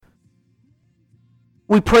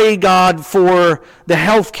We pray, God, for the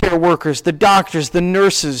healthcare workers, the doctors, the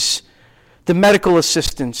nurses, the medical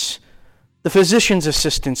assistants, the physician's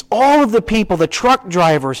assistants, all of the people, the truck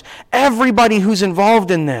drivers, everybody who's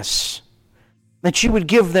involved in this, that you would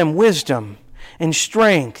give them wisdom and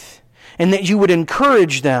strength, and that you would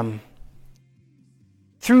encourage them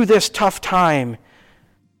through this tough time.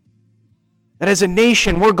 That as a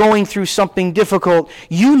nation, we're going through something difficult.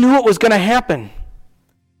 You knew it was going to happen.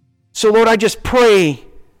 So, Lord, I just pray.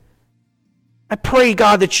 I pray,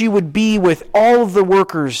 God, that you would be with all of the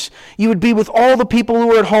workers. You would be with all the people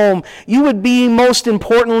who are at home. You would be, most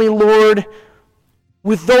importantly, Lord,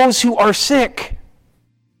 with those who are sick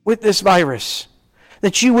with this virus.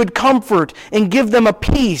 That you would comfort and give them a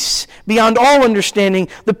peace beyond all understanding,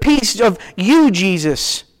 the peace of you,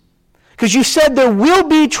 Jesus. Because you said there will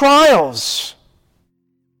be trials.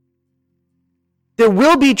 There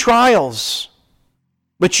will be trials.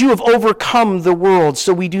 But you have overcome the world,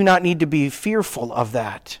 so we do not need to be fearful of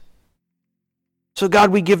that. So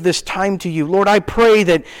God, we give this time to you. Lord, I pray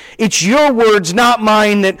that it's your words, not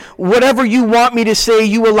mine, that whatever you want me to say,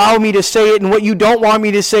 you allow me to say it, and what you don't want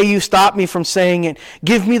me to say, you stop me from saying it.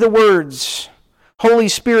 Give me the words. Holy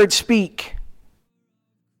Spirit, speak.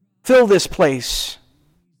 Fill this place.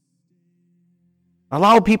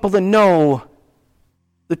 Allow people to know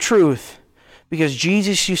the truth. Because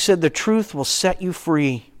Jesus, you said the truth will set you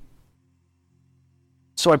free.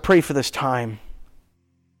 So I pray for this time.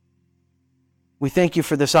 We thank you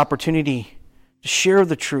for this opportunity to share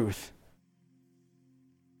the truth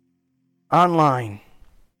online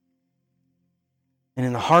and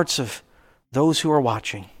in the hearts of those who are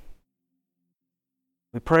watching.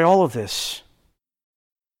 We pray all of this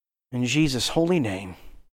in Jesus' holy name.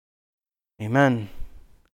 Amen.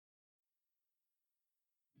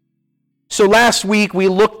 So last week we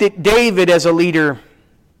looked at David as a leader.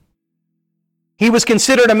 He was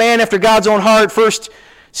considered a man after God's own heart. 1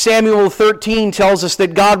 Samuel 13 tells us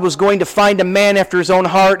that God was going to find a man after his own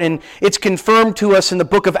heart, and it's confirmed to us in the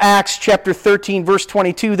book of Acts, chapter 13, verse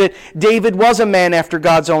 22, that David was a man after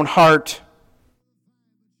God's own heart.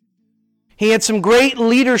 He had some great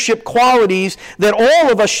leadership qualities that all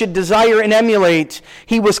of us should desire and emulate.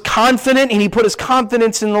 He was confident, and he put his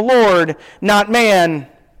confidence in the Lord, not man.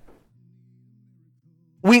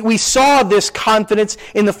 We saw this confidence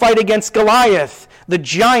in the fight against Goliath, the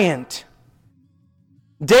giant.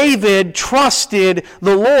 David trusted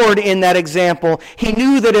the Lord in that example. He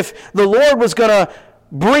knew that if the Lord was going to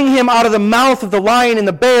bring him out of the mouth of the lion and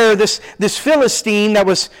the bear, this Philistine that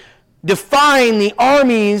was defying the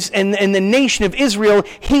armies and the nation of Israel,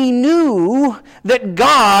 he knew that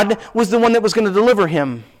God was the one that was going to deliver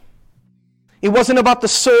him. It wasn't about the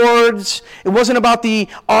swords. It wasn't about the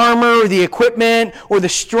armor or the equipment or the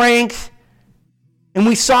strength. And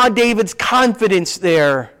we saw David's confidence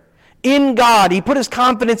there in God. He put his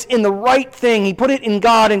confidence in the right thing. He put it in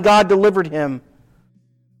God, and God delivered him.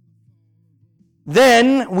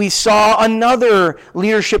 Then we saw another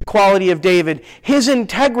leadership quality of David, his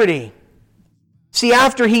integrity. See,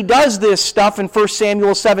 after he does this stuff in 1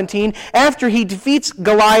 Samuel 17, after he defeats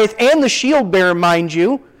Goliath and the shield bearer, mind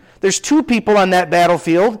you, there's two people on that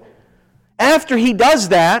battlefield. After he does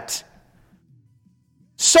that,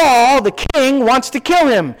 Saul, the king, wants to kill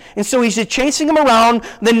him. And so he's chasing him around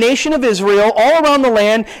the nation of Israel, all around the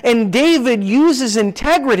land, and David uses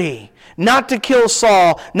integrity not to kill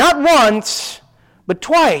Saul, not once, but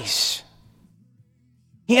twice.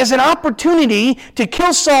 He has an opportunity to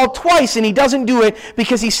kill Saul twice, and he doesn't do it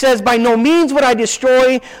because he says, by no means would I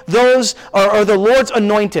destroy those or the Lord's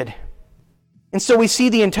anointed. And so we see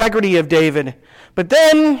the integrity of David. But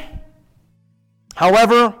then,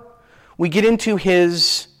 however, we get into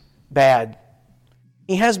his bad.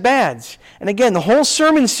 He has bads. And again, the whole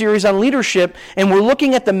sermon series on leadership, and we're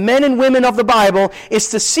looking at the men and women of the Bible, is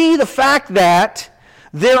to see the fact that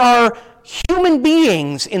there are human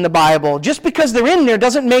beings in the Bible. Just because they're in there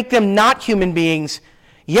doesn't make them not human beings.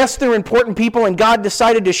 Yes, they're important people, and God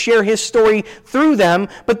decided to share his story through them,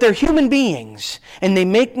 but they're human beings, and they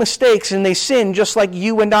make mistakes, and they sin just like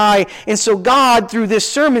you and I. And so God, through this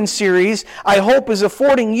sermon series, I hope is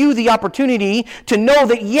affording you the opportunity to know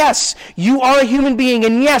that, yes, you are a human being,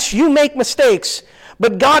 and yes, you make mistakes,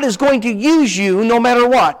 but God is going to use you no matter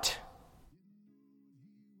what.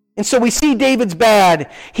 And so we see David's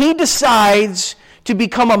bad. He decides to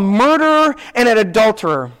become a murderer and an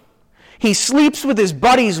adulterer. He sleeps with his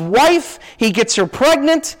buddy's wife, he gets her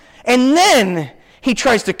pregnant, and then he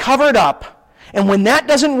tries to cover it up. And when that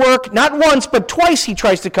doesn't work, not once, but twice he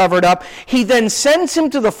tries to cover it up, he then sends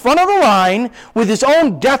him to the front of the line with his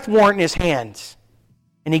own death warrant in his hands.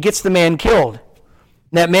 And he gets the man killed.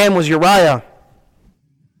 And that man was Uriah.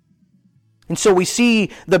 And so we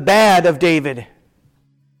see the bad of David.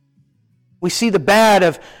 We see the bad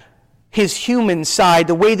of his human side,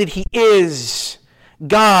 the way that he is.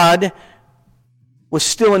 God was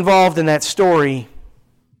still involved in that story.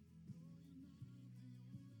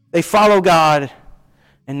 They follow God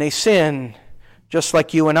and they sin just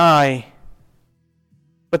like you and I.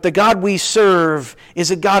 But the God we serve is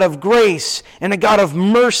a God of grace and a God of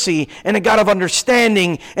mercy and a God of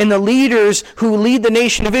understanding. And the leaders who lead the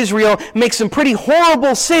nation of Israel make some pretty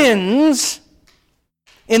horrible sins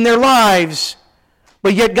in their lives,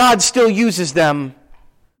 but yet God still uses them.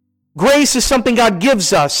 Grace is something God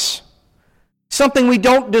gives us, something we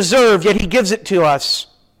don't deserve, yet He gives it to us.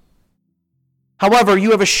 However,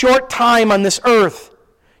 you have a short time on this earth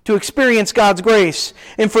to experience God's grace.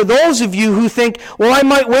 And for those of you who think, well, I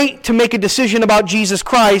might wait to make a decision about Jesus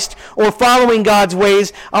Christ or following God's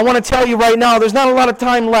ways, I want to tell you right now, there's not a lot of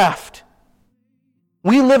time left.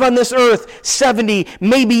 We live on this earth 70,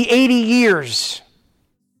 maybe 80 years.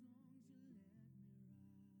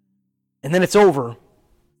 And then it's over.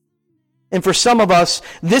 And for some of us,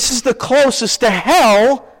 this is the closest to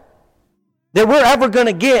hell that we're ever going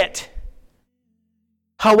to get.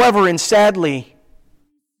 However, and sadly,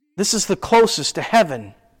 this is the closest to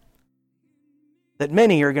heaven that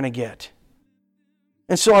many are going to get.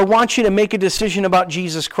 And so I want you to make a decision about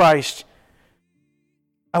Jesus Christ.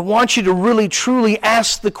 I want you to really, truly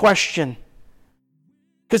ask the question,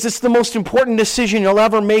 because it's the most important decision you'll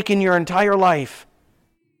ever make in your entire life.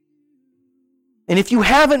 And if you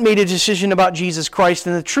haven't made a decision about Jesus Christ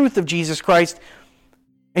and the truth of Jesus Christ,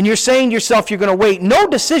 and you're saying to yourself you're going to wait, no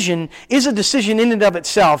decision is a decision in and of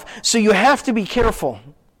itself. So you have to be careful.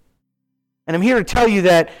 And I'm here to tell you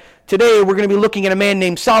that today we're going to be looking at a man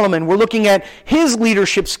named Solomon. We're looking at his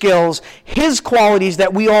leadership skills, his qualities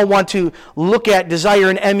that we all want to look at, desire,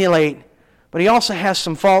 and emulate. But he also has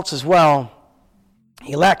some faults as well.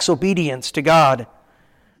 He lacks obedience to God.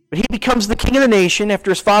 But he becomes the king of the nation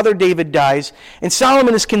after his father David dies. And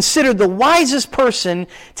Solomon is considered the wisest person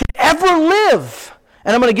to ever live.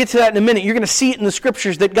 And I'm going to get to that in a minute. You're going to see it in the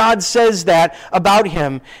scriptures that God says that about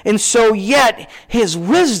him. And so yet his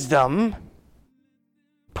wisdom,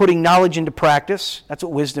 putting knowledge into practice, that's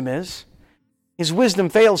what wisdom is. His wisdom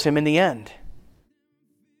fails him in the end.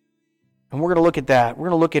 And we're going to look at that. We're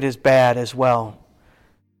going to look at his bad as well.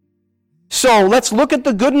 So let's look at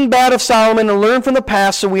the good and bad of Solomon and learn from the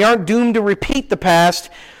past so we aren't doomed to repeat the past,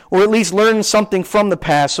 or at least learn something from the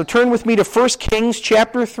past. So turn with me to 1 Kings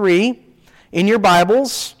chapter 3 in your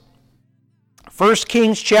Bibles. 1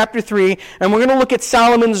 Kings chapter 3, and we're going to look at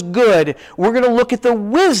Solomon's good. We're going to look at the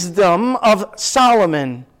wisdom of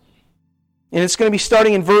Solomon. And it's going to be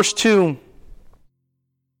starting in verse 2.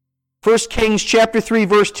 1 Kings chapter 3,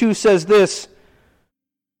 verse 2 says this: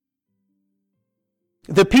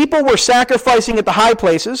 the people were sacrificing at the high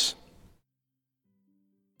places.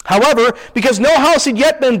 However, because no house had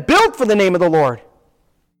yet been built for the name of the Lord,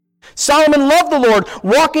 Solomon loved the Lord,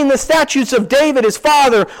 walking the statutes of David his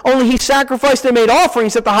father, only he sacrificed and made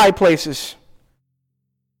offerings at the high places.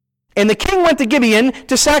 And the king went to Gibeon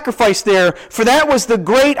to sacrifice there, for that was the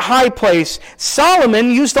great high place. Solomon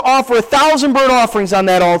used to offer 1,000 burnt offerings on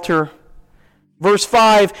that altar. Verse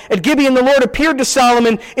 5, at Gibeon the Lord appeared to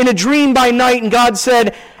Solomon in a dream by night, and God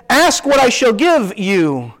said, ask what I shall give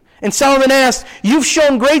you. And Solomon asked, you've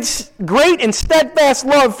shown great and steadfast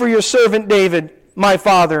love for your servant David, my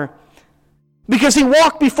father, because he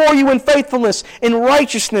walked before you in faithfulness, in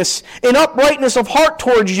righteousness, in uprightness of heart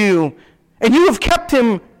towards you. And you have kept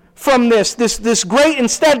him from this great and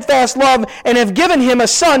steadfast love, and have given him a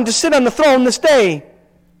son to sit on the throne this day.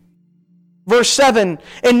 Verse 7,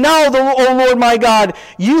 and now, O Lord my God,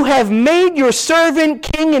 you have made your servant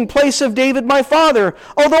king in place of David my father,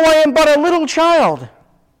 although I am but a little child.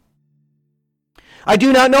 I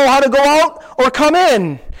do not know how to go out or come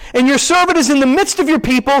in. And your servant is in the midst of your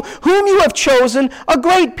people, whom you have chosen, a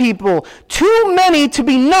great people, too many to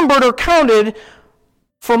be numbered or counted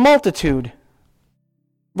for multitude.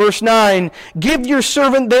 Verse 9, give your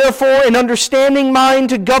servant therefore an understanding mind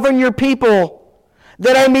to govern your people,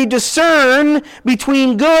 that I may discern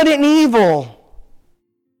between good and evil.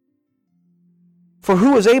 For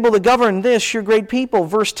who is able to govern this, your great people?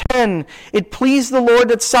 Verse 10, it pleased the Lord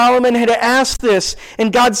that Solomon had asked this,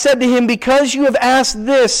 and God said to him, because you have asked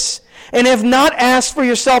this, and have not asked for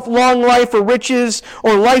yourself long life or riches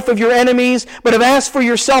or life of your enemies, but have asked for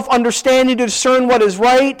yourself understanding to discern what is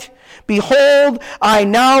right, behold, I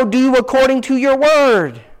now do according to your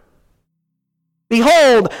word.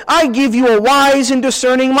 Behold, I give you a wise and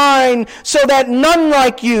discerning mind, so that none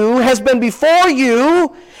like you has been before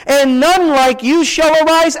you, and none like you shall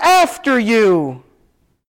arise after you.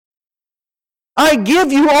 I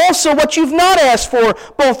give you also what you've not asked for,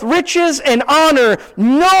 both riches and honor.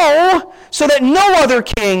 No, so that no other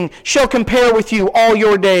king shall compare with you all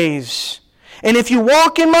your days. And if you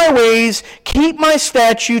walk in my ways, keep my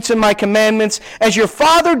statutes and my commandments, as your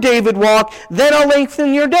father David walked, then I'll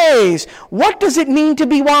lengthen your days. What does it mean to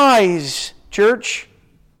be wise, church?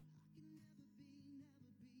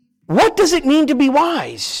 What does it mean to be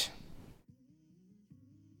wise?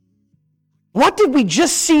 What did we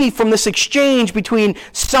just see from this exchange between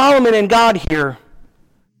Solomon and God here?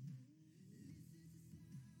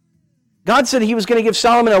 God said he was going to give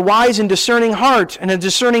Solomon a wise and discerning heart and a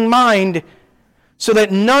discerning mind, so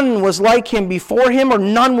that none was like him before him, or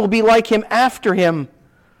none will be like him after him.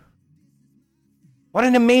 What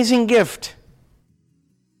an amazing gift.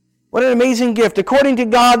 What an amazing gift. According to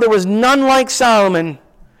God, there was none like Solomon.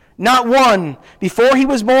 Not one. Before he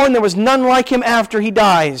was born, there was none like him after he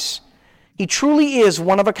dies. He truly is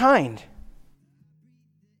one of a kind.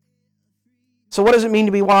 So what does it mean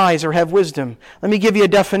to be wise or have wisdom? Let me give you a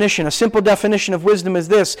definition. A simple definition of wisdom is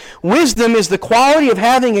this. Wisdom is the quality of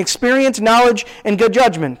having experience, knowledge, and good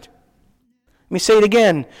judgment. Let me say it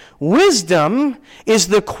again. Wisdom is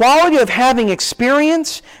the quality of having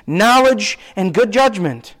experience, knowledge, and good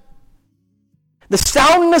judgment. The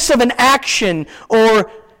soundness of an action or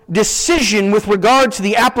decision with regard to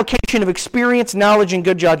the application of experience, knowledge, and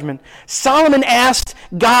good judgment. Solomon asked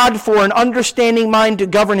God for an understanding mind to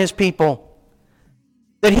govern his people,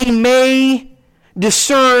 that he may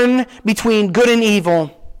discern between good and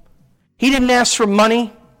evil. He didn't ask for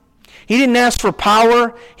money. He didn't ask for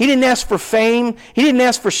power. He didn't ask for fame. He didn't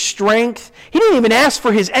ask for strength. He didn't even ask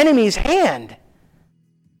for his enemy's hand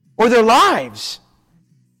or their lives.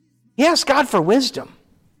 He asked God for wisdom.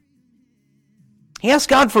 He asked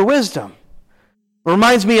God for wisdom. It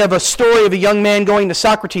reminds me of a story of a young man going to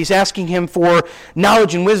Socrates, asking him for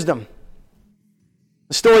knowledge and wisdom.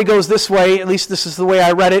 The story goes this way, at least this is the way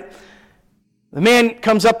I read it. The man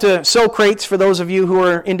comes up to Socrates, for those of you who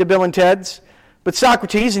are into Bill and Ted's, but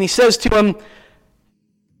Socrates, and he says to him,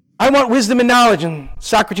 I want wisdom and knowledge. And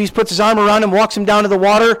Socrates puts his arm around him, walks him down to the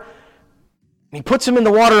water, and he puts him in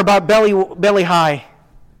the water about belly high,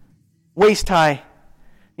 waist high. And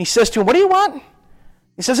he says to him, what do you want?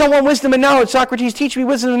 He says, I want wisdom and knowledge. Socrates, teach me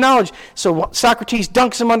wisdom and knowledge. So Socrates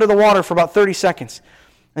dunks him under the water for about 30 seconds.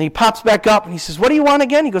 And he pops back up and he says, what do you want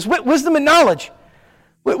again? He goes, wisdom and knowledge.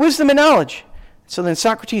 Wisdom and knowledge. So then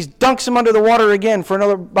Socrates dunks him under the water again for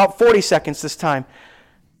another about 40 seconds this time.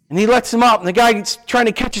 And he lets him up. And the guy's trying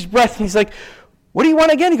to catch his breath. And he's like, what do you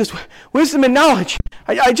want again? He goes, wisdom and knowledge.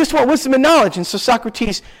 I just want wisdom and knowledge. And so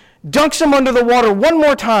Socrates dunks him under the water one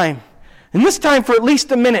more time. And this time for at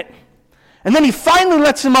least a minute. And then he finally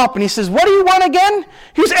lets him up and he says, what do you want again?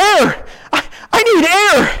 He goes, air. I need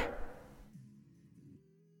air.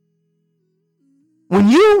 When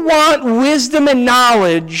you want wisdom and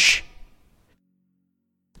knowledge,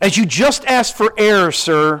 as you just asked for air,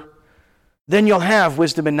 sir, then you'll have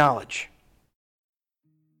wisdom and knowledge.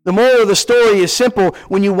 The moral of the story is simple.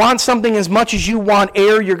 When you want something as much as you want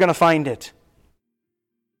air, you're going to find it.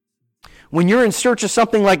 When you're in search of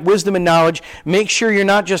something like wisdom and knowledge, make sure you're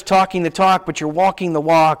not just talking the talk, but you're walking the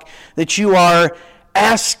walk, that you are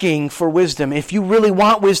asking for wisdom. If you really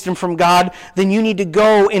want wisdom from God, then you need to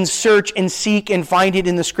go and search and seek and find it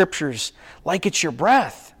in the Scriptures, like it's your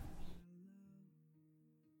breath.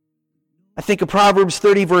 I think of Proverbs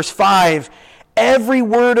 30, verse 5. Every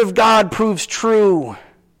word of God proves true.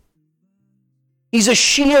 He's a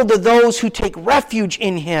shield to those who take refuge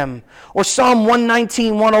in him. Or Psalm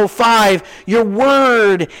 119, 105, your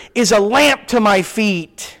word is a lamp to my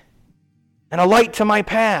feet and a light to my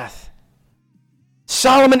path.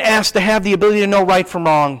 Solomon asked to have the ability to know right from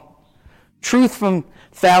wrong, truth from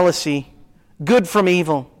fallacy, good from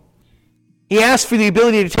evil. He asked for the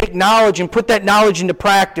ability to take knowledge and put that knowledge into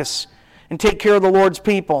practice and take care of the Lord's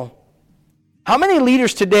people. How many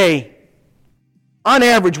leaders today, on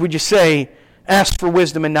average, would you say, ask for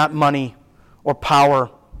wisdom and not money or power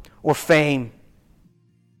or fame,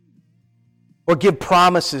 or give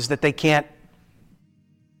promises that they can't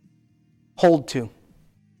hold to?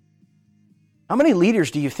 How many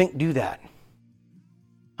leaders do you think do that?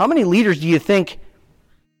 How many leaders do you think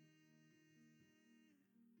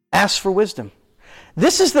ask for wisdom?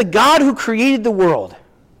 This is the God who created the world.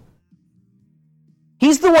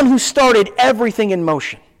 He's the one who started everything in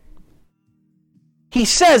motion. He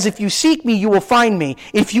says, if you seek me, you will find me.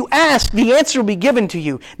 If you ask, the answer will be given to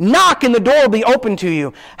you. Knock and the door will be open to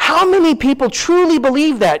you. How many people truly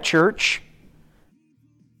believe that, church?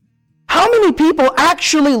 How many people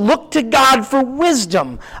actually look to God for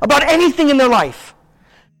wisdom about anything in their life?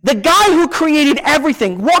 The guy who created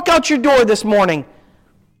everything. Walk out your door this morning.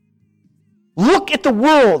 Look at the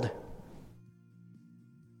world.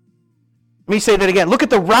 Let me say that again. Look at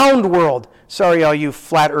the round world. Sorry, all you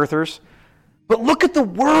flat earthers. But look at the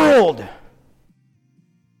world.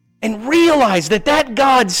 And realize that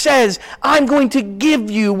God says, I'm going to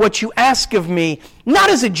give you what you ask of me. Not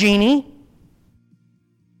as a genie.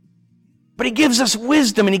 But He gives us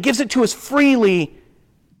wisdom and He gives it to us freely.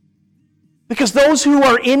 Because those who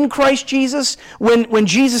are in Christ Jesus, when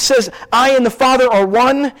Jesus says, I and the Father are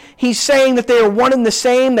one, He's saying that they are one and the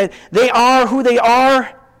same, that they are who they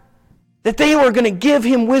are, that they are going to give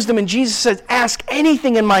Him wisdom. And Jesus says, ask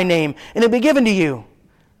anything in my name, and it'll be given to you.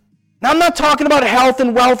 Now, I'm not talking about health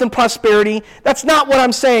and wealth and prosperity. That's not what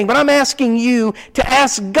I'm saying. But I'm asking you to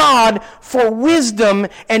ask God for wisdom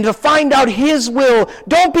and to find out His will.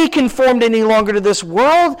 Don't be conformed any longer to this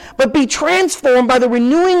world, but be transformed by the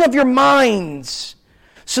renewing of your minds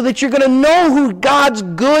so that you're going to know who God's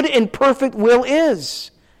good and perfect will is.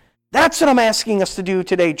 That's what I'm asking us to do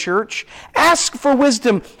today, church. Ask for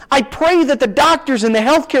wisdom. I pray that the doctors and the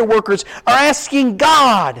healthcare workers are asking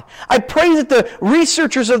God. I pray that the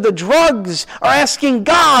researchers of the drugs are asking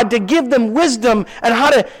God to give them wisdom on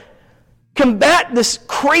how to combat this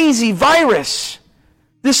crazy virus,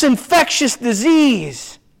 this infectious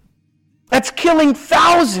disease that's killing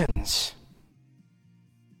thousands.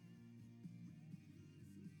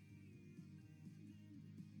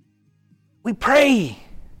 We pray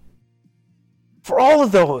for all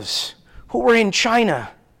of those who are in China.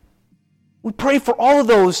 We pray for all of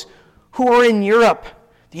those who are in Europe,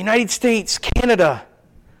 the United States, Canada,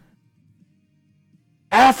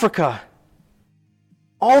 Africa,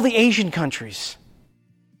 all the Asian countries.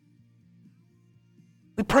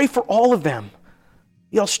 We pray for all of them,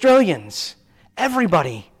 the Australians,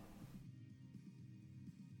 everybody.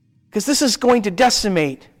 Because this is going to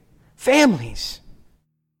decimate families.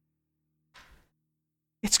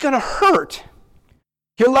 It's going to hurt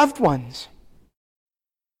your loved ones.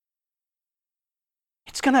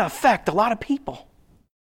 It's going to affect a lot of people.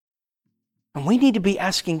 And we need to be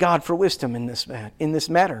asking God for wisdom in this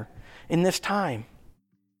matter, in this time.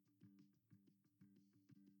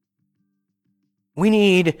 We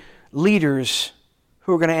need leaders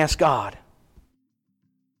who are going to ask God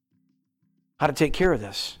how to take care of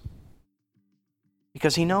this.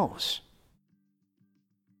 Because He knows.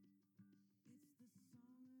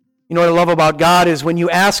 You know what I love about God is when you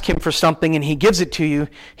ask Him for something and He gives it to you,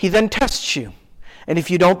 He then tests you. And if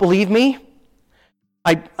you don't believe me,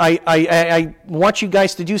 I want you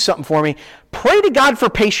guys to do something for me. Pray to God for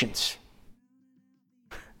patience.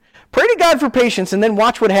 Pray to God for patience and then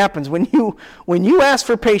watch what happens. When you ask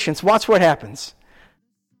for patience, watch what happens.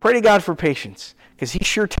 Pray to God for patience because He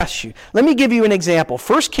sure tests you. Let me give you an example.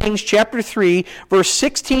 1 Kings chapter 3, verse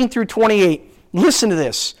 16 through 28. Listen to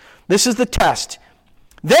this. This is the test.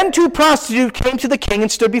 Then two prostitutes came to the king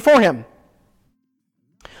and stood before him.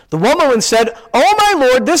 The woman said, "O my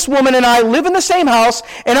lord, this woman and I live in the same house,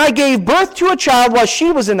 and I gave birth to a child while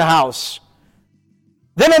she was in the house.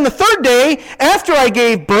 Then on the third day, after I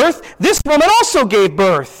gave birth, this woman also gave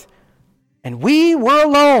birth. And we were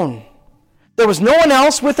alone. There was no one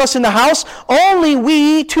else with us in the house. Only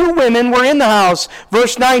we two women were in the house."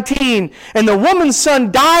 Verse 19, "And the woman's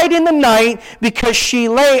son died in the night because she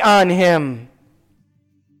lay on him.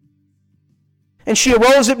 And she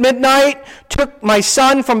arose at midnight, took my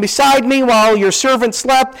son from beside me while your servant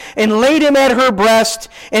slept, and laid him at her breast,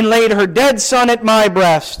 and laid her dead son at my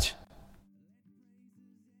breast.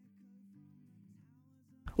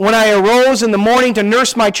 When I arose in the morning to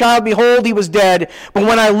nurse my child, behold, he was dead. But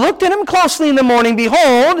when I looked at him closely in the morning,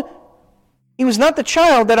 behold, he was not the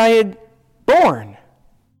child that I had borne.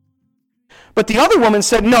 But the other woman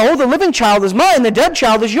said, No, the living child is mine, the dead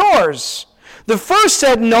child is yours. The first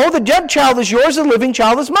said, No, the dead child is yours, the living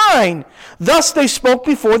child is mine. Thus they spoke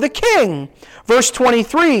before the king." Verse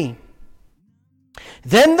 23.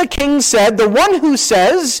 "Then the king said, The one who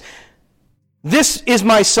says, This is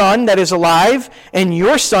my son that is alive, and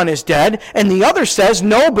your son is dead. And the other says,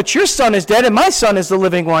 No, but your son is dead, and my son is the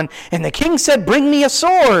living one. And the king said, Bring me a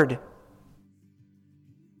sword.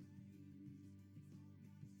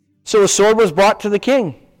 So a sword was brought to the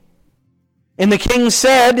king. And the king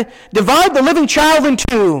said, Divide the living child in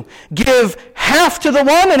two. Give half to the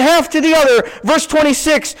one and half to the other." Verse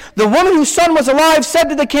 26, "The woman whose son was alive said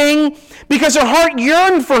to the king, because her heart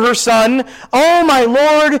yearned for her son, O my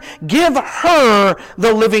lord, give her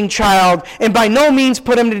the living child, and by no means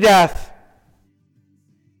put him to death.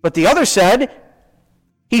 But the other said,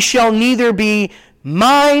 He shall neither be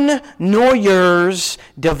mine nor yours.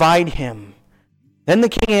 Divide him." Then the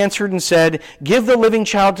king answered and said, give the living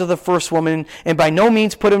child to the first woman, and by no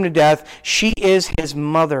means put him to death. She is his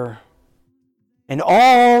mother. And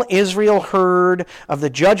all Israel heard of the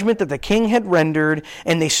judgment that the king had rendered,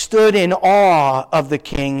 and they stood in awe of the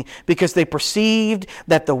king, because they perceived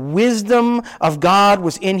that the wisdom of God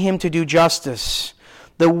was in him to do justice.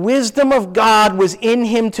 The wisdom of God was in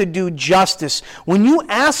him to do justice. When you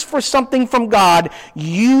ask for something from God,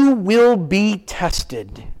 you will be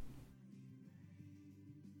tested.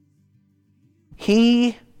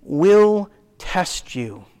 He will test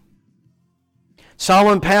you.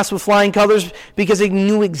 Solomon passed with flying colors because he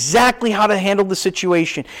knew exactly how to handle the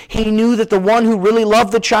situation. He knew that the one who really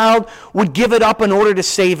loved the child would give it up in order to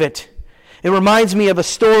save it. It reminds me of a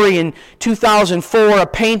story in 2004, a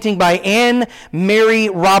painting by Anne Mary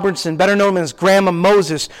Robertson, better known as Grandma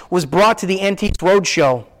Moses, was brought to the Antiques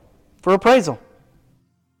Roadshow for appraisal.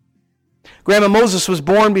 Grandma Moses was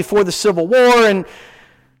born before the Civil War, and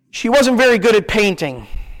she wasn't very good at painting.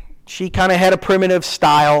 She kind of had a primitive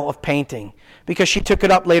style of painting, because she took it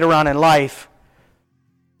up later on in life.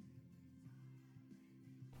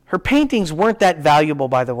 Her paintings weren't that valuable,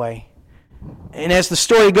 by the way. And as the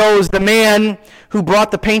story goes, the man who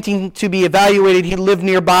brought the painting to be evaluated, he lived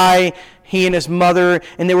nearby, he and his mother,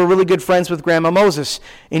 and they were really good friends with Grandma Moses.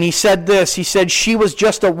 And he said this, he said, she was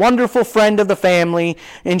just a wonderful friend of the family,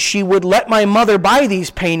 and she would let my mother buy these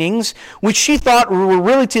paintings, which she thought were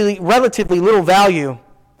relatively little value.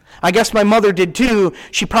 I guess my mother did too.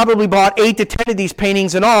 She probably bought 8 to 10 of these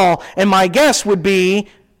paintings in all, and my guess would be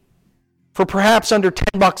for perhaps under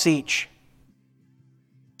 $10 each.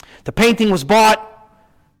 The painting was bought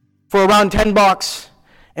for around $10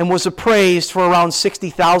 and was appraised for around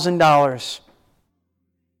 $60,000.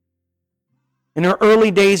 In her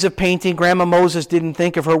early days of painting, Grandma Moses didn't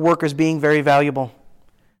think of her work as being very valuable.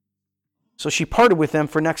 So she parted with them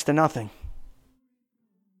for next to nothing.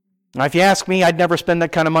 Now, if you ask me, I'd never spend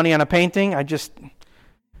that kind of money on a painting.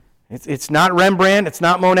 It's not Rembrandt, it's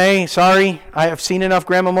not Monet. Sorry, I have seen enough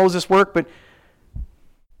Grandma Moses work. But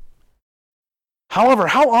however,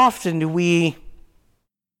 how often do we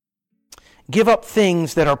give up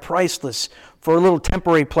things that are priceless for a little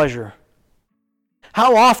temporary pleasure?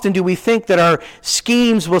 How often do we think that our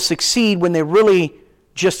schemes will succeed when they really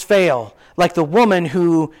just fail? Like the woman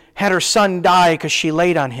who had her son die because she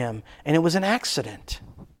laid on him, and it was an accident.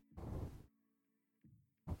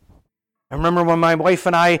 I remember when my wife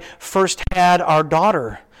and I first had our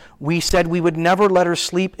daughter, we said we would never let her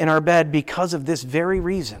sleep in our bed because of this very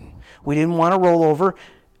reason. We didn't want to roll over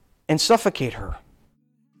and suffocate her.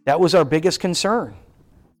 That was our biggest concern.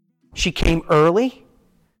 She came early.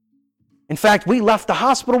 In fact, we left the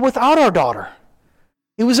hospital without our daughter.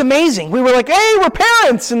 It was amazing. We were like, hey, we're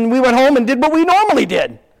parents. And we went home and did what we normally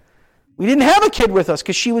did. We didn't have a kid with us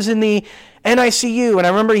because she was in the NICU. And I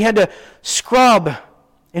remember he had to scrub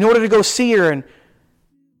in order to go see her. And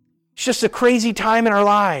it's just a crazy time in our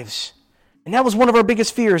lives. And that was one of our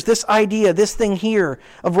biggest fears, this idea, this thing here,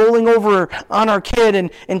 of rolling over on our kid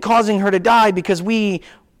and causing her to die because we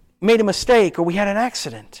made a mistake or we had an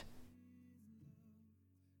accident.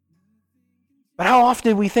 But how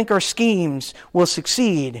often do we think our schemes will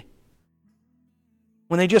succeed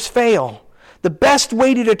when they just fail? The best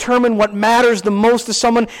way to determine what matters the most to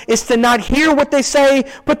someone is to not hear what they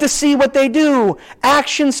say, but to see what they do.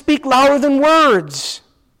 Actions speak louder than words.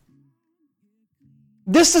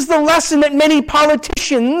 This is the lesson that many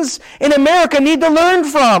politicians in America need to learn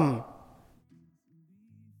from.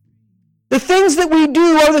 The things that we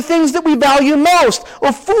do are the things that we value most.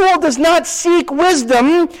 A fool does not seek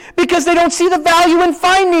wisdom because they don't see the value in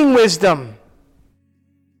finding wisdom.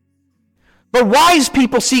 But wise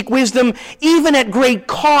people seek wisdom even at great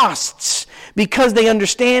costs because they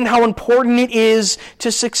understand how important it is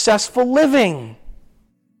to successful living.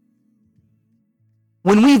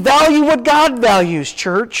 When we value what God values,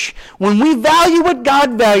 church, when we value what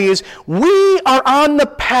God values, we are on the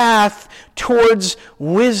path towards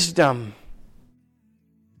wisdom.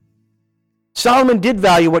 Solomon did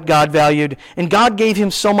value what God valued, and God gave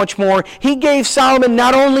him so much more. He gave Solomon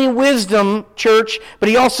not only wisdom, church, but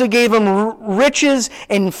he also gave him riches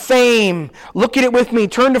and fame. Look at it with me.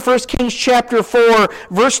 Turn to 1 Kings chapter 4,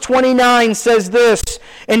 verse 29 says this,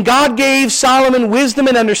 and God gave Solomon wisdom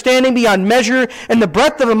and understanding beyond measure, and the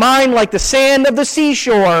breadth of a mind like the sand of the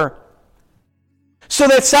seashore. So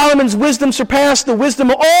that Solomon's wisdom surpassed the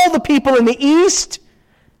wisdom of all the people in the east,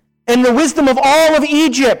 and the wisdom of all of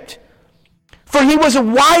Egypt. For he was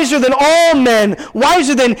wiser than all men,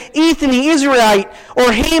 wiser than Ethan the Israelite,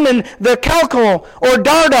 or Haman the Chalcol, or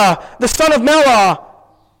Darda the son of Melah.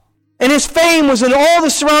 And his fame was in all the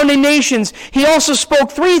surrounding nations. He also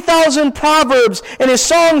spoke 3,000 proverbs, and his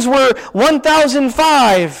songs were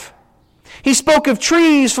 1,005. He spoke of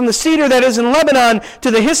trees from the cedar that is in Lebanon to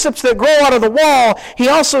the hyssops that grow out of the wall. He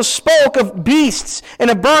also spoke of beasts and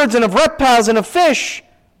of birds and of reptiles and of fish.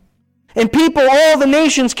 And people, all the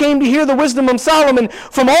nations, came to hear the wisdom of Solomon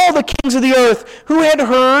from all the kings of the earth who had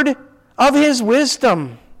heard of his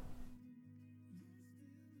wisdom.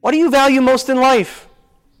 What do you value most in life?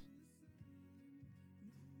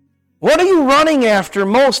 What are you running after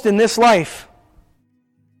most in this life?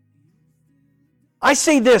 I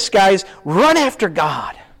say this, guys, run after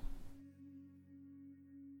God.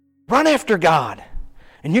 Run after God.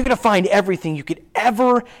 And you're going to find everything you could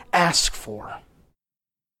ever ask for.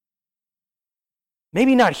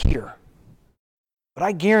 Maybe not here, but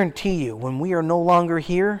I guarantee you, when we are no longer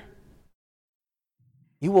here,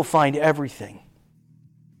 you will find everything.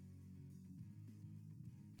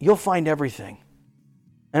 You'll find everything.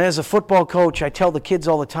 And as a football coach, I tell the kids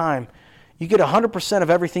all the time, you get 100% of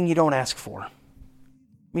everything you don't ask for. Let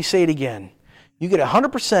me say it again. You get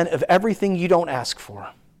 100% of everything you don't ask for.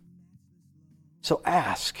 So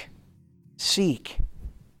ask, seek.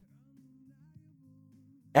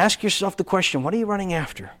 Ask yourself the question, what are you running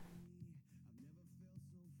after?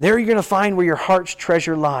 There you're going to find where your heart's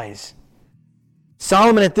treasure lies.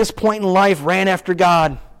 Solomon at this point in life ran after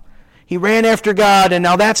God. He ran after God, and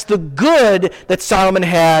now that's the good that Solomon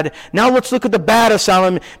had. Now let's look at the bad of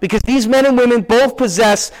Solomon, because these men and women both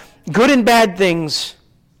possess good and bad things.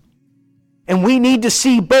 And we need to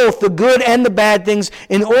see both the good and the bad things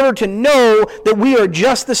in order to know that we are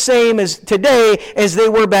just the same as today as they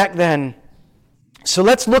were back then. So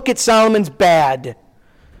let's look at Solomon's bad.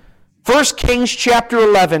 1 Kings chapter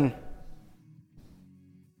 11.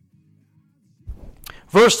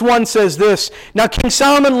 Verse 1 says this, Now King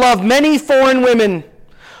Solomon loved many foreign women,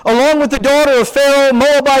 along with the daughter of Pharaoh,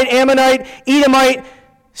 Moabite, Ammonite, Edomite,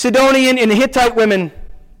 Sidonian, and Hittite women.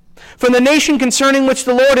 From the nation concerning which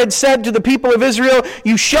the Lord had said to the people of Israel,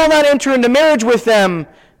 You shall not enter into marriage with them,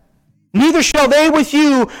 neither shall they with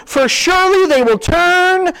you, for surely they will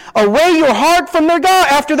turn away your heart from their God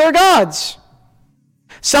after their gods.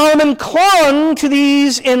 Solomon clung to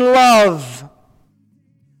these in love.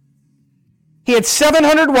 He had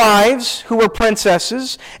 700 wives who were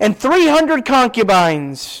princesses and 300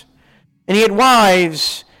 concubines. And he had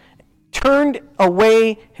wives turned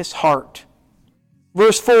away his heart.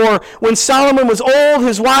 Verse 4, When Solomon was old,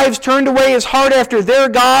 his wives turned away his heart after their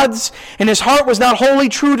gods, and his heart was not wholly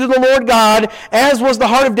true to the Lord God, as was the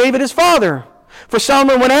heart of David his father. For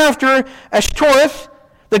Solomon went after Ashtoreth,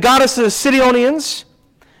 the goddess of the Sidonians,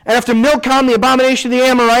 and after Milcom, the abomination of the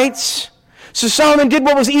Amorites. So Solomon did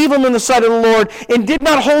what was evil in the sight of the Lord, and did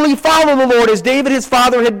not wholly follow the Lord, as David his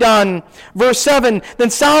father had done. Verse 7, Then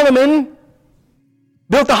Solomon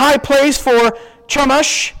built a high place for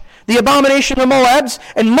Chemosh, the abomination of the Moabs,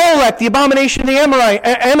 and Molech, the abomination of the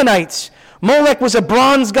Ammonites. Molech was a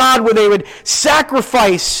bronze god where they would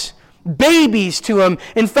sacrifice babies to him.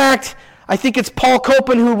 In fact, I think it's Paul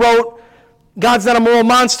Copan who wrote God's Not a Moral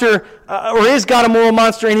Monster, or Is God a Moral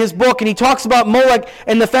Monster, in his book, and he talks about Molech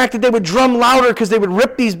and the fact that they would drum louder because they would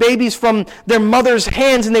rip these babies from their mother's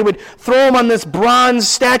hands and they would throw them on this bronze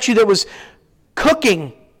statue that was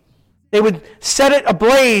cooking. They would set it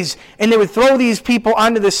ablaze, and they would throw these people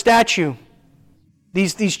onto the statue,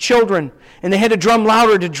 these children, and they had to drum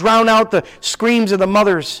louder to drown out the screams of the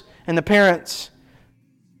mothers and the parents.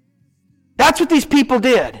 That's what these people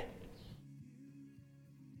did.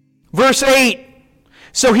 Verse 8,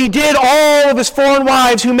 So he did all of his foreign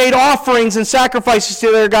wives who made offerings and sacrifices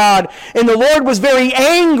to their God. And the Lord was very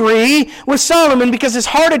angry with Solomon because his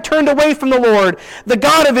heart had turned away from the Lord, the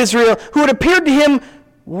God of Israel, who had appeared to him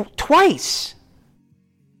twice,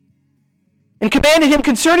 and commanded him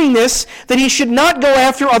concerning this, that he should not go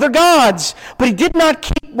after other gods. But he did not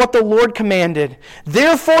keep what the Lord commanded.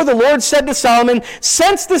 Therefore the Lord said to Solomon,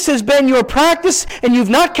 Since this has been your practice, and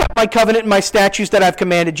you've not kept my covenant and my statutes that I've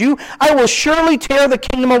commanded you, I will surely tear the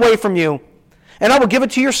kingdom away from you, and I will give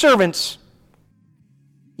it to your servants.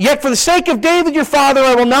 Yet for the sake of David your father,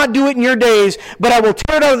 I will not do it in your days, but I will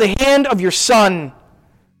tear it out of the hand of your son.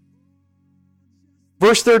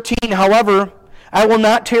 Verse 13, However, I will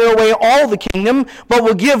not tear away all the kingdom, but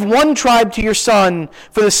will give one tribe to your son,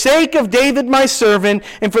 for the sake of David my servant,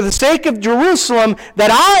 and for the sake of Jerusalem that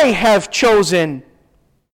I have chosen.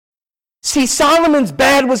 See, Solomon's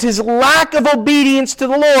bad was his lack of obedience to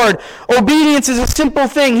the Lord. Obedience is a simple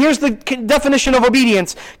thing. Here's the definition of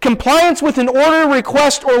obedience: compliance with an order,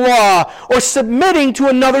 request, or law, or submitting to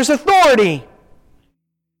another's authority.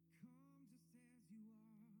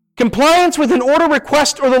 Compliance with an order,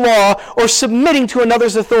 request, or the law, or submitting to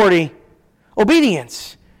another's authority.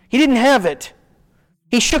 Obedience. He didn't have it.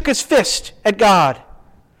 He shook his fist at God.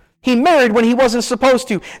 He married when he wasn't supposed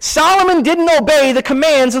to. Solomon didn't obey the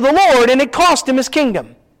commands of the Lord, and it cost him his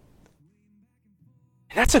kingdom.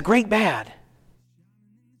 And that's a great bad.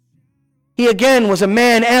 He again was a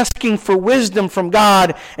man asking for wisdom from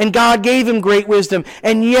God, and God gave him great wisdom.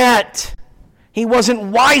 And yet, he wasn't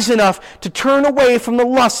wise enough to turn away from the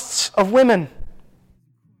lusts of women.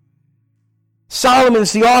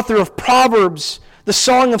 Solomon's the author of Proverbs, the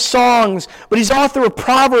Song of Songs, but he's author of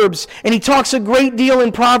Proverbs, and he talks a great deal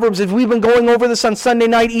in Proverbs. If we've been going over this on Sunday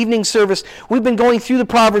night evening service, we've been going through the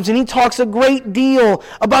Proverbs, and he talks a great deal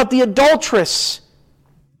about the adulteress.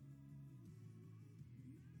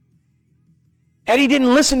 And he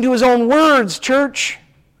didn't listen to his own words, church.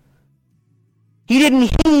 He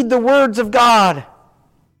didn't heed the words of God.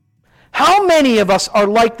 How many of us are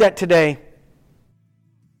like that today?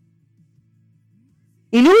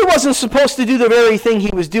 He knew he wasn't supposed to do the very thing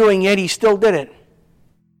he was doing, yet he still did it.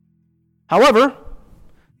 However,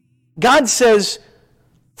 God says,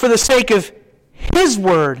 for the sake of his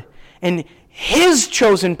word and his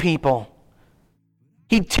chosen people,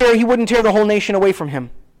 he wouldn't tear the whole nation away from him.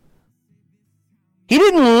 He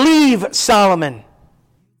didn't leave Solomon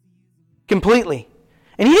completely.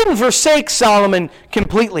 And he didn't forsake Solomon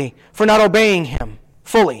completely for not obeying him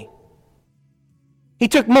fully. He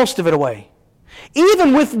took most of it away.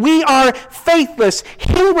 Even if we are faithless,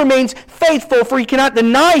 he remains faithful, for he cannot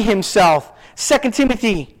deny himself. 2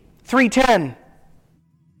 Timothy 3:10.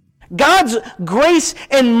 God's grace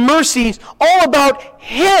and mercy is all about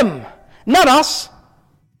him, not us.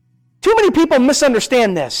 Too many people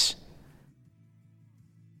misunderstand this.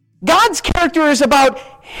 God's character is about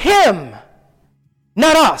him,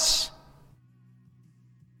 not us.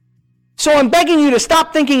 So I'm begging you to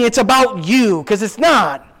stop thinking it's about you, because it's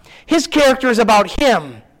not. His character is about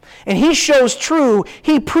him. And he shows true,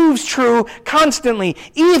 he proves true constantly,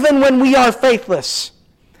 even when we are faithless.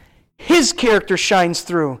 His character shines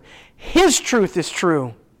through. His truth is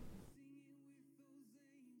true.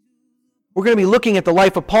 We're going to be looking at the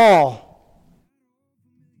life of Paul.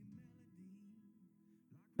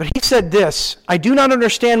 But he said this, I do not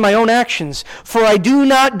understand my own actions, for I do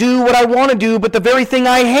not do what I want to do, but the very thing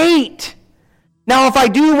I hate. Now if I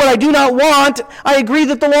do what I do not want, I agree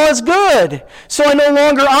that the law is good. So I no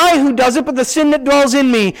longer I who does it, but the sin that dwells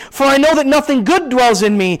in me. For I know that nothing good dwells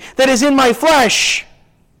in me, that is in my flesh.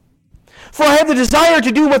 For I have the desire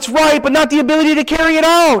to do what's right, but not the ability to carry it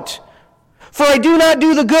out. For I do not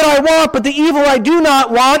do the good I want, but the evil I do not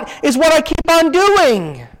want is what I keep on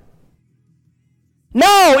doing.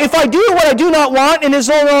 No, if I do what I do not want, and it is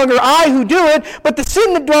no longer I who do it, but the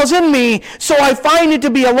sin that dwells in me, so I find it to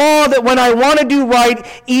be a law that when I want to do right,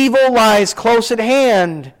 evil lies close at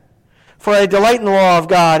hand. For I delight in the law of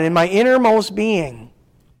God in my innermost being.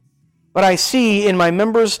 But I see in my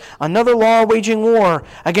members another law waging war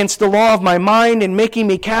against the law of my mind and making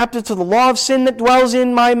me captive to the law of sin that dwells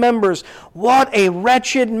in my members. What a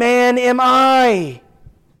wretched man am I!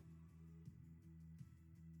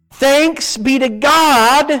 Thanks be to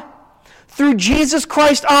God through Jesus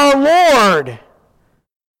Christ our Lord.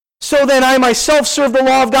 So then I myself serve the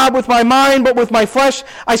law of God with my mind, but with my flesh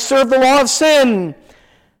I serve the law of sin.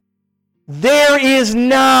 There is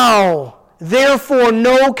now, therefore,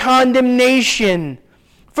 no condemnation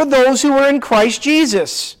for those who are in Christ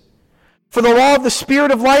Jesus. For the law of the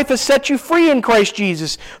Spirit of life has set you free in Christ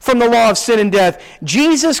Jesus from the law of sin and death.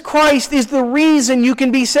 Jesus Christ is the reason you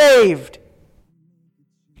can be saved.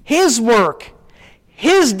 His work,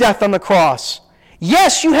 his death on the cross.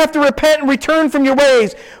 Yes, you have to repent and return from your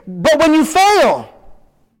ways, but when you fail,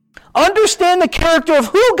 understand the character of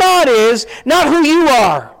who God is, not who you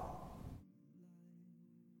are.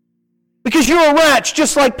 Because you're a wretch,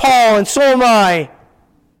 just like Paul, and so am I.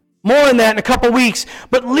 More on that in a couple weeks.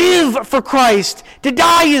 But live for Christ. To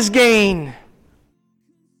die is gain.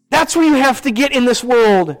 That's where you have to get in this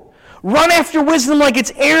world. Run after wisdom like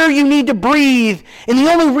it's air you need to breathe. And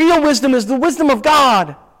the only real wisdom is the wisdom of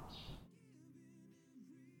God.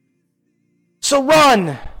 So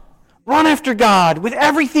run. Run after God with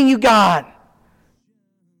everything you got.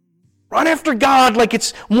 Run after God like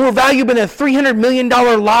it's more valuable than a $300 million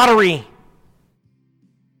lottery.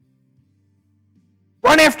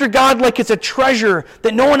 Run after God like it's a treasure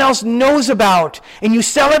that no one else knows about. And you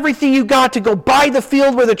sell everything you got to go buy the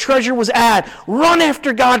field where the treasure was at. Run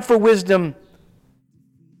after God for wisdom.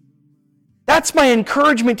 That's my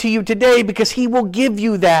encouragement to you today, because He will give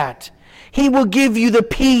you that. He will give you the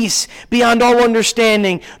peace beyond all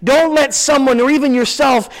understanding. Don't let someone or even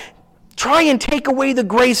yourself try and take away the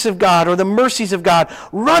grace of God or the mercies of God.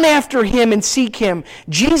 Run after Him and seek Him.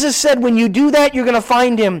 Jesus said when you do that, you're going to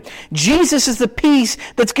find Him. Jesus is the peace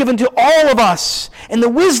that's given to all of us and the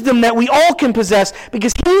wisdom that we all can possess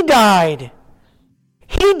because He died.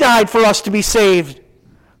 He died for us to be saved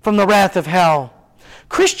from the wrath of hell.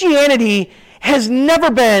 Christianity has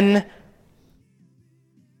never been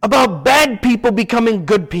about bad people becoming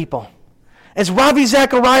good people. As Ravi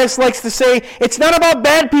Zacharias likes to say, it's not about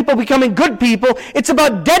bad people becoming good people, it's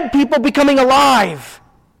about dead people becoming alive.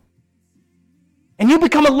 And you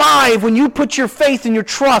become alive when you put your faith and your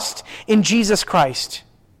trust in Jesus Christ.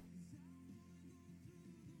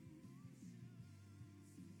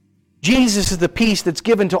 Jesus is the peace that's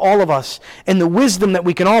given to all of us and the wisdom that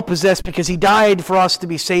we can all possess because He died for us to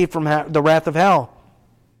be saved from the wrath of hell.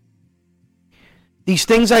 These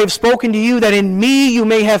things I have spoken to you, that in me you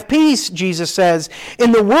may have peace, Jesus says.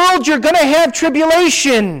 In the world you're going to have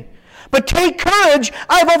tribulation. But take courage,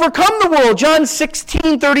 I've overcome the world. John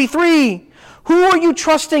 16:33. Who are you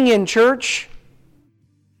trusting in, church?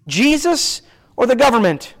 Jesus or the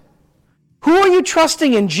government? Who are you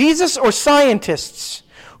trusting in, Jesus or scientists?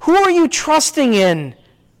 Who are you trusting in?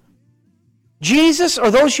 Jesus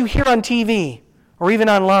or those you hear on TV or even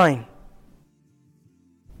online?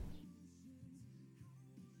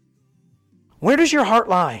 Where does your heart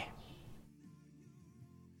lie?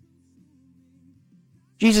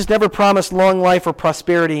 Jesus never promised long life or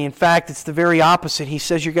prosperity. In fact, it's the very opposite. He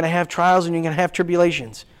says you're going to have trials and you're going to have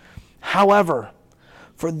tribulations. However,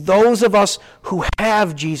 for those of us who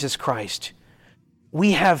have Jesus Christ,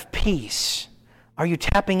 we have peace. Are you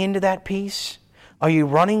tapping into that peace? Are you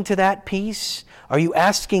running to that peace? Are you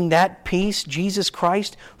asking that peace, Jesus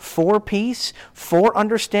Christ, for peace, for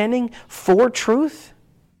understanding, for truth?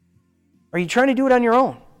 Are you trying to do it on your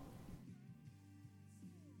own?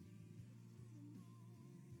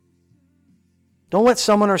 Don't let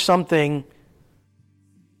someone or something,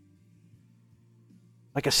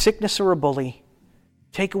 like a sickness or a bully,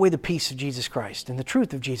 take away the peace of Jesus Christ and the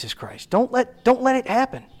truth of Jesus Christ. Don't let it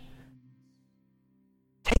happen.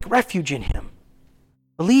 Take refuge in Him.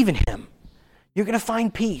 Believe in Him. You're going to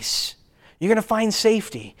find peace. You're going to find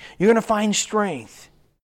safety. You're going to find strength.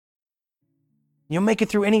 You'll make it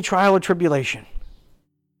through any trial or tribulation.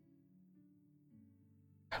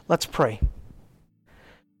 Let's pray.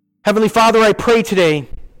 Heavenly Father, I pray today.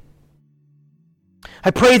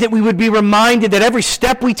 I pray that we would be reminded that every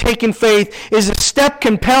step we take in faith is a step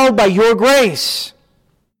compelled by Your grace.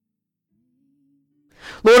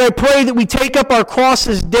 Lord, I pray that we take up our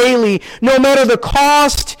crosses daily, no matter the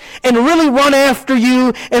cost, and really run after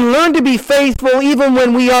You and learn to be faithful even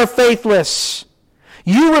when we are faithless.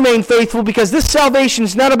 You remain faithful because this salvation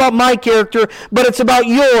is not about my character, but it's about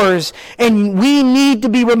Yours. And we need to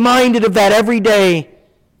be reminded of that every day.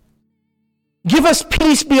 Give us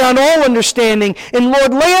peace beyond all understanding. And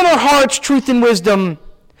Lord, lay on our hearts truth and wisdom.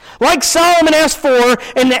 Like Solomon asked for,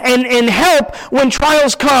 and help when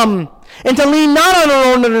trials come. And to lean not on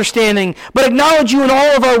our own understanding, but acknowledge You in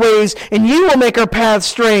all of our ways, and You will make our paths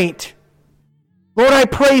straight. Lord, I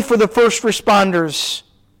pray for the first responders.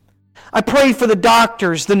 I pray for the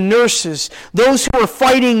doctors, the nurses, those who are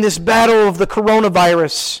fighting this battle of the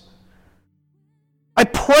coronavirus. I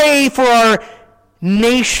pray for our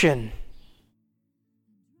nation.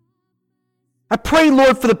 I pray,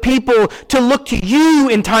 Lord, for the people to look to You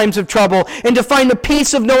in times of trouble and to find the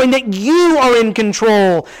peace of knowing that You are in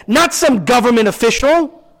control, not some government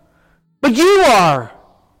official, but You are.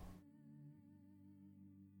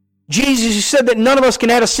 Jesus, You said that none of us can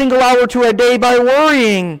add a single hour to our day by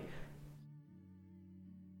worrying.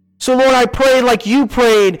 So, Lord, I pray like You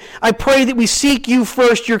prayed. I pray that we seek You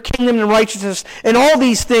first, Your kingdom and righteousness, and all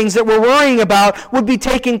these things that we're worrying about would be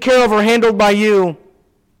taken care of or handled by You.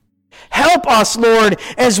 Help us, Lord,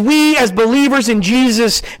 as we, as believers in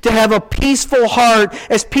Jesus, to have a peaceful heart,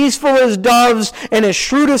 as peaceful as doves and as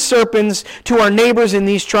shrewd as serpents to our neighbors in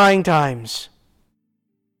these trying times.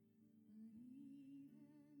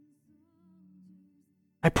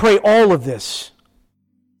 I pray all of this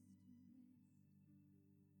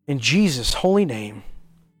in Jesus' holy name.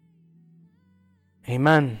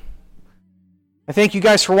 Amen. I thank you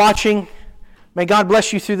guys for watching. May God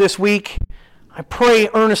bless you through this week. I pray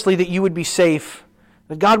earnestly that you would be safe,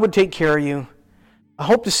 that God would take care of you. I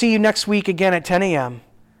hope to see you next week again at 10 a.m.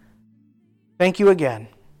 Thank you again.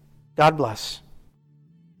 God bless.